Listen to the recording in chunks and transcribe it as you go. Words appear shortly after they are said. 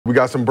We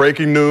got some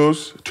breaking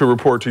news to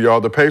report to y'all.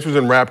 The Pacers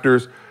and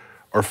Raptors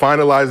are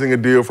finalizing a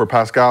deal for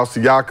Pascal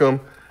Siakam.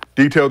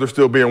 Details are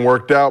still being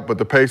worked out, but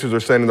the Pacers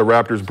are sending the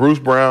Raptors Bruce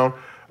Brown,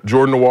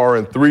 Jordan Nwora,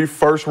 and 3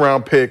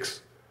 first-round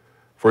picks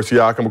for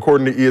Siakam.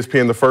 According to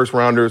ESPN, the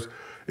first-rounders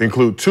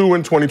include 2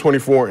 in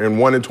 2024 and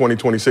 1 in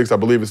 2026. I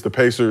believe it's the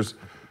Pacers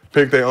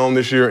pick they own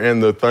this year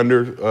and the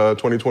Thunder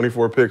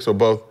 2024 pick, so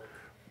both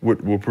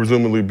will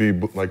presumably be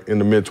like in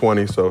the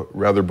mid-20s, so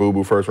rather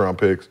boo-boo first-round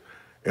picks,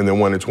 and then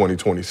 1 in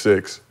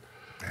 2026.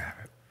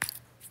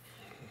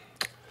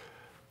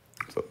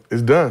 So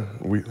it's done.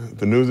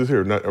 The news is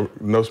here.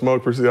 No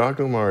smoke for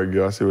Siakam? All right,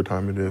 y'all see what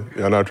time it is.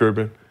 Y'all not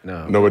tripping?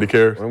 No. Nobody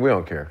cares? We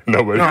don't care.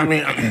 Nobody. No, I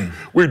mean,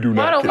 we do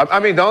not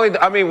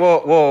care.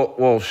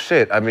 Well,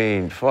 shit. I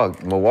mean,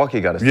 fuck. Milwaukee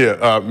got to. Yeah,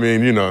 I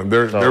mean, you know,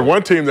 they're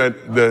one team that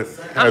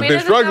has been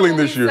struggling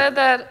this year. Said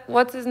that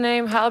what's his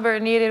name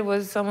Halliburton needed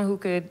was someone who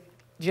could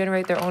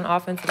generate their own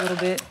offense a little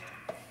bit.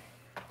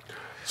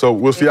 So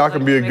will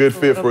Siakam be a good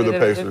fit for the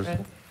Pacers?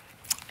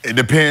 It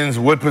depends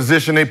what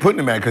position they put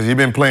him at, because he's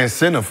been playing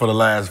center for the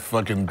last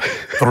fucking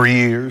 3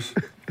 years.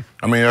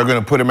 I mean, they're going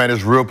to put him at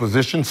his real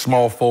position,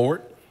 small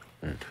forward.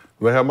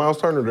 They have Miles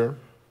Turner there.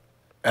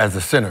 As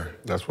a center.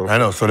 That's what I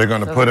know. So they're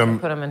going to put him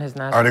in his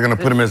natural Are they going to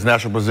put him in his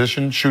natural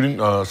position, shooting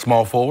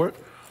small forward?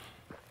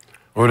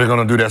 Or are they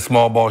going to do that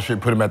small ball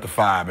shit, put him at the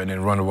 5, and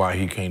then run while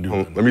he can't do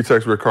it? Let me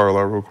text Rick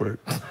Carlisle real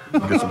quick.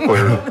 Get some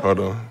players. Hold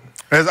on.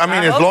 As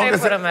long as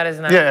put him at his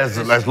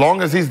natural as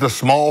long as he's the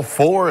small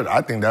forward,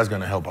 I think that's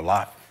going to help a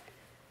lot.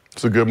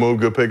 It's a good move,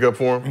 good pickup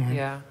for him. Mm-hmm.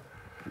 Yeah.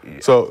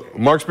 So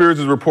Mark Spears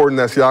is reporting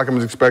that Siakam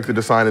is expected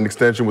to sign an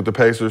extension with the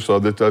Pacers, so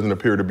this doesn't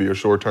appear to be a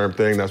short-term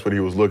thing. That's what he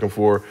was looking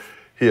for.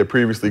 He had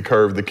previously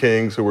curved the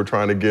Kings, who were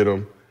trying to get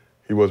him.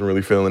 He wasn't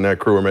really feeling that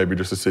crew, or maybe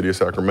just the city of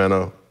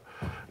Sacramento.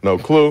 No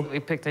clue. We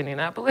picked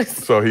Indianapolis.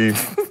 So he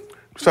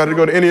decided to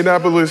go to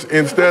Indianapolis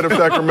instead of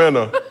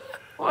Sacramento.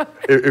 What?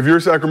 If you're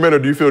Sacramento,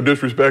 do you feel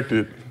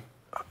disrespected?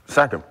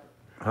 Sacramento?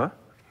 Huh?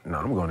 No,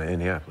 I'm going to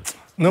Indianapolis.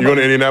 You going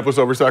to Indianapolis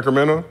over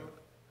Sacramento?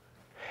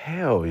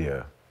 Hell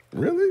yeah.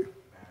 Really?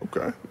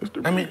 Okay.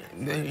 I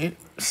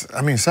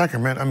mean,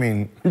 Sacramento. I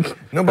mean,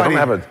 nobody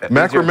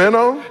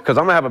Sacramento? Because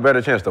I'm gonna have a better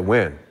chance to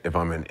win if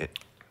I'm on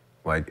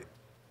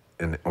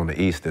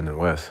the East than the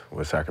West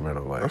with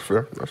Sacramento. Like, that's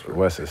fair. That's fair.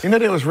 West is. You know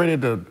they was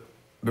rated the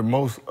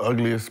most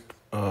ugliest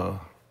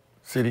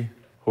city.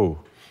 Who?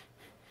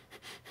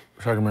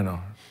 Sacramento.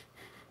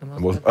 The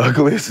most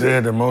ugliest? Yeah,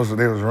 they was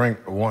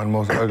ranked one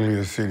most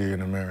ugliest city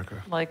in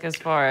America. Like as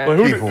far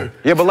as people.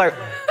 Yeah, but like.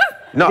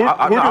 No,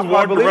 who just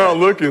walked around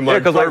looking like? Yeah,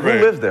 because like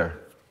who lives there?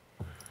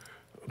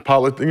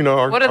 Our state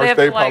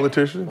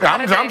politicians.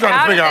 I'm trying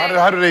to figure out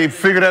how do they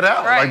figure that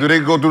out? Right. Like, do they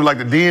go through like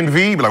the DMV?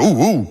 Be like,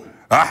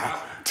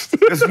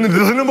 this is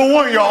number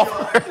 1, y'all.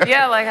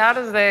 Yeah, like how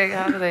do they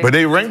But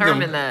they rank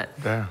determine them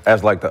that?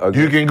 As like the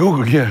ugliest. You can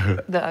Google, yeah.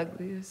 The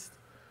ugliest.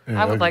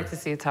 Yeah, I would like to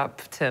see a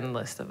top 10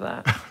 list of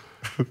that.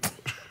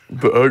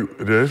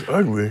 That's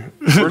ugly.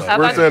 We're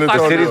San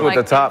Antonio. Cities with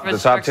the top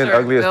 10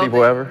 ugliest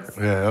people ever.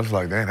 Yeah, that's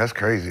like, dang, that's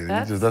crazy.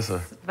 That's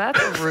a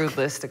rude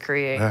list to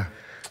create. Yeah.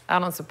 I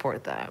don't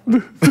support that.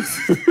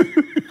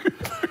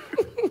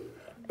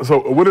 So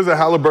what does a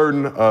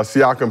Halliburton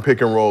Siakam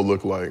pick and roll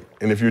look like?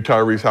 And if you're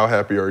Tyrese, how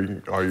happy are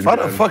you? How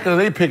the fuck are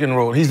they pick and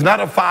roll? He's not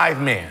a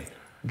 5-man.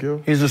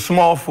 Gil? He's a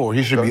small 4.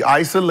 He should be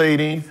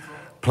isolating,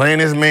 playing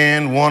his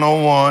man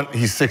one-on-one.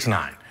 He's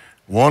 6'9".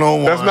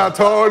 One-on-one. That's not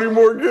tall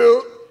anymore,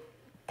 Gil.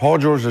 Paul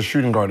George is a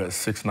shooting guard at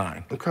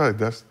 6'9". Okay,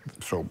 that's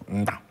so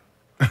no.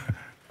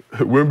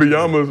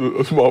 Wembanyama's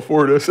a small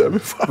forward at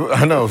 7'5".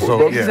 I know,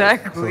 so yeah.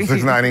 Exactly. So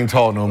 6'9" ain't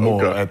tall no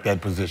more at that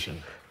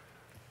position.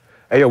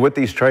 Hey, yo, with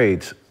these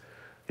trades,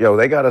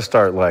 they got to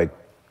start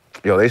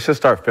they should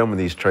start filming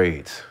these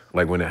trades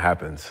like when it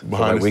happens.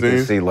 Behind the we scenes?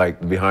 can see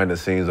like behind the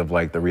scenes of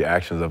like the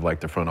reactions of like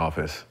the front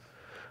office.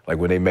 Like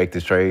when they make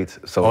these trades.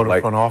 So the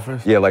front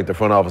office? Yeah, like the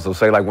front office. So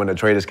say like when the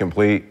trade is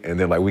complete and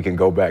then like we can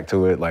go back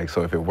to it. Like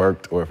so if it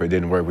worked or if it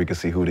didn't work, we can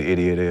see who the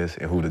idiot is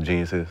and who the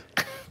genius is.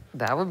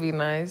 That would be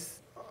nice.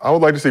 I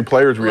would like to see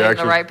players'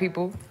 reactions. The right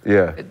people.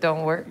 Yeah. It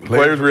don't work.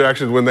 Players'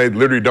 reactions when they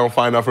literally don't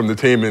find out from the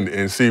team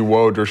and see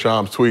Woj or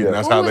Shams tweet, and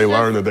that's how they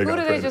learn that they got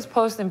traded. Who did they just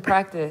post in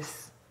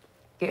practice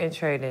getting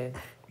traded?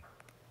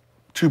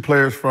 2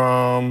 players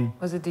from...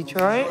 Was it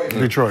Detroit?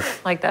 Detroit.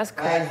 Like, that's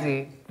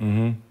crazy.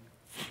 Mm-hmm.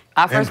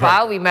 First of all,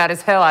 I'll be mad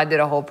as hell. I did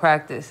a whole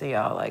practice, and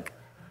y'all like,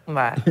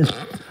 bye. You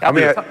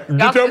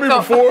tell me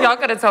before? Y'all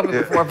could have told me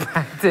before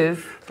practice.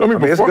 Tell me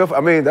before. It's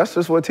good. That's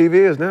just what TV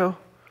is now.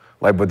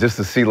 Like, but just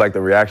to see like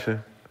the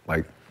reaction,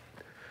 like,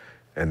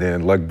 and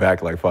then look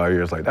back like 5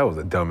 years, like that was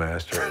a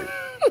dumbass trade.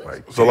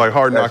 Like, so like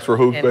Hard Knocks for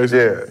hoops, basically?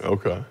 Yeah.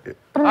 Okay.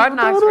 Hard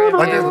Knocks for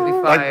NBA would be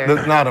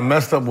fire. The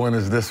messed up one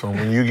is this one.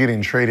 When you're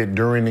getting traded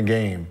during the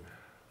game,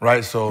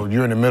 right? So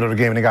you're in the middle of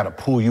the game and they got to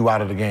pull you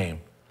out of the game.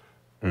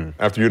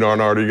 After you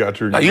done already got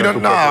your... you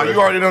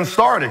already done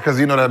started because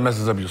that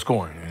messes up your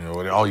scoring,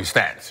 all your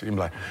stats. You're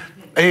like,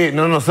 hey,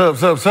 no,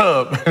 sub.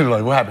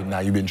 Like, what happened? Now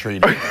you've been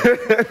traded.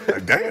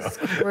 Like, damn.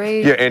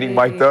 Crazy. Yeah, and he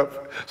mic'd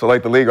up. So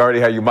like the league already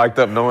had you mic'd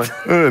up knowing.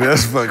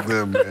 That's fucked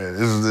up, man.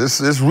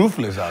 It's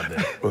ruthless out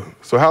there.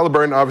 So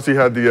Halliburton obviously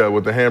had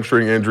with the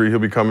hamstring injury. He'll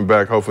be coming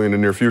back hopefully in the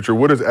near future.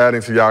 What does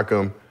adding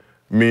Siakam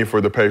mean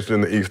for the Pacers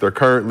in the East? They're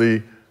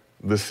currently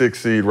the 6th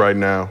seed right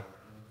now.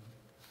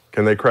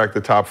 Can they crack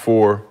the top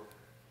 4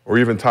 or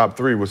even top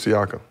 3 with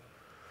Siakam?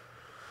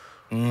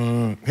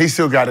 He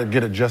still got to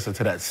get adjusted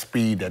to that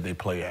speed that they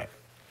play at,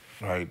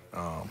 right?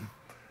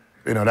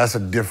 That's a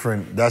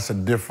different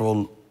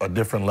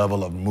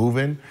level of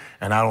moving,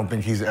 and I don't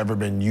think he's ever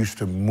been used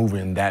to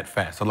moving that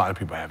fast. A lot of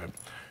people haven't,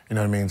 you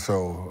know what I mean?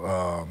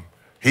 So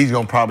he's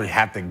gonna probably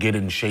have to get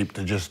in shape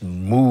to just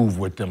move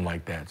with them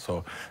like that.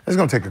 So it's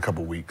gonna take a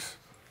couple weeks,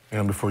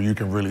 before you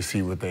can really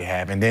see what they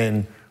have. And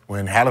then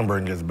when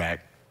Halliburton gets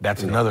back,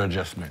 that's another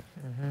adjustment.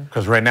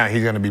 Because right now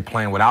he's going to be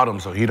playing without him,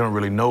 so he don't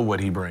really know what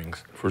he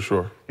brings. For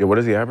sure. Yeah, what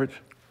is the average?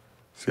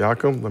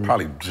 Siakam?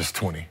 Probably just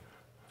 20.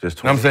 Just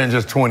 20. I'm saying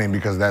just 20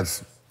 because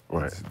that's...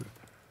 Right.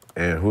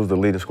 And who's the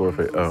leading scorer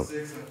for...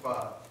 6 and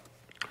 5.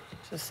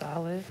 Just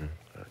solid.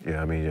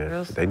 Yeah, I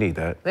mean, they need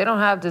that. They don't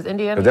have. Does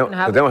Indiana They even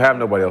have? don't, they don't have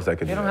nobody else that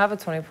can do They don't that. have a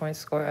 20-point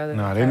scorer. Other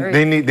No, than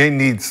they need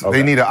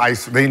an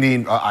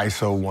ISO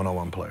ISO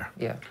one-on-one player.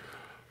 Yeah.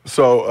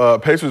 So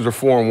Pacers are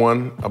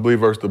 4-1, I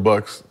believe, versus the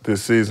Bucks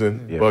this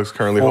season. Yeah. Bucks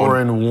currently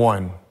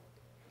 4-1.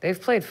 They've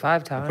played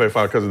 5 times. Played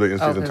 5 because of the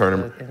in-season 'cause of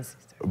tournament. the in-season.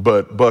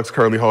 But Bucks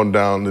currently holding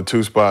down the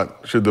 2 spot.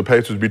 Should the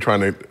Pacers be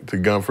trying to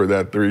gun for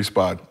that 3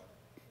 spot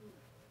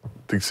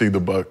to see the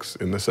Bucks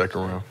in the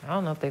second round? I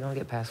don't know if they're gonna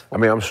get past 4. I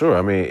mean, I'm sure.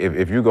 I mean,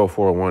 if you go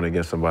 4-1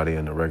 against somebody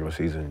in the regular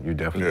season, you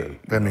definitely...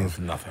 That means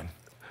nothing.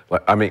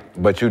 Like, I mean,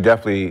 but you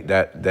definitely,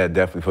 that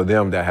definitely, for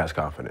them, that has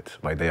confidence.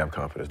 Like, they have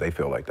confidence. They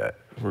feel like that.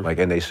 Like,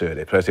 and they should.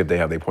 Especially if they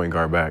have their point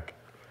guard back,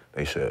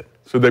 they should.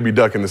 So they'd be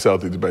ducking the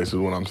Celtics, basically,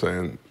 what I'm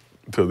saying,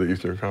 to the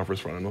Eastern Conference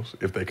Finals,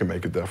 if they can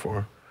make it that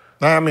far.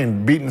 I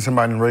mean, beating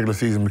somebody in the regular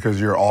season because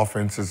your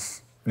offense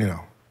is,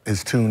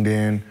 is tuned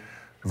in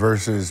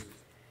versus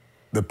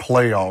the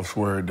playoffs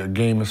where the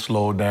game is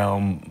slowed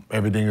down,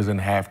 everything is in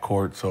half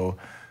court. So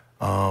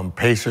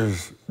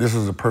Pacers, this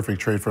is a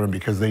perfect trade for them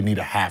because they need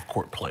a half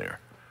court player,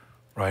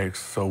 right?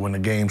 So when the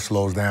game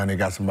slows down, they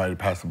got somebody to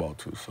pass the ball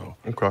to. So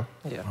Okay.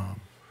 Yeah.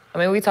 I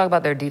mean, we talk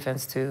about their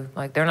defense too.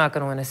 Like, they're not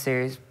gonna win a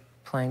series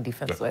playing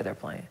defense the way they're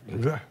playing.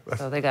 Exactly.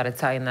 So they got to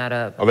tighten that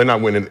up. Are they not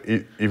winning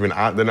even?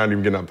 They're not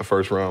even getting out the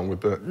first round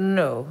with that.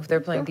 No, if they're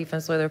playing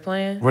defense the way they're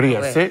playing. what are you no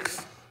at, way.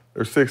 6?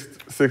 They're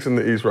six in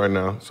the East right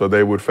now, so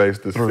they would face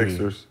the 3.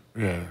 Sixers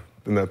Yeah.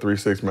 in that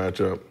 3-6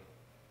 matchup.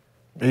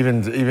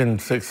 Even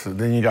 6,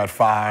 then you got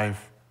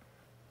 5.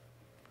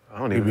 I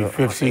don't Maybe even know.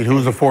 5th seed.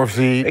 Who's the 4th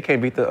seed? They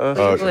can't beat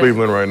the...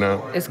 Cleveland right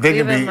now. It's They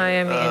can Cleveland, beat,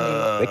 Miami,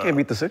 Indy. they can't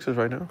beat the Sixers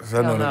right now. Is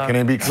that Hell no. Can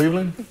they beat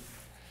Cleveland?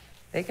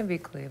 They can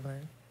beat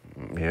Cleveland.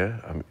 Yeah.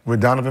 I mean,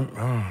 With Donovan?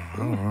 Oh, I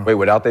don't know. wait,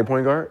 without their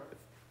point guard?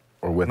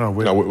 Or with... No,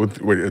 with, No,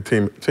 with a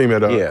team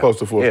at close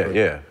to full strength.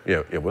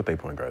 Yeah, with their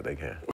point guard, they can.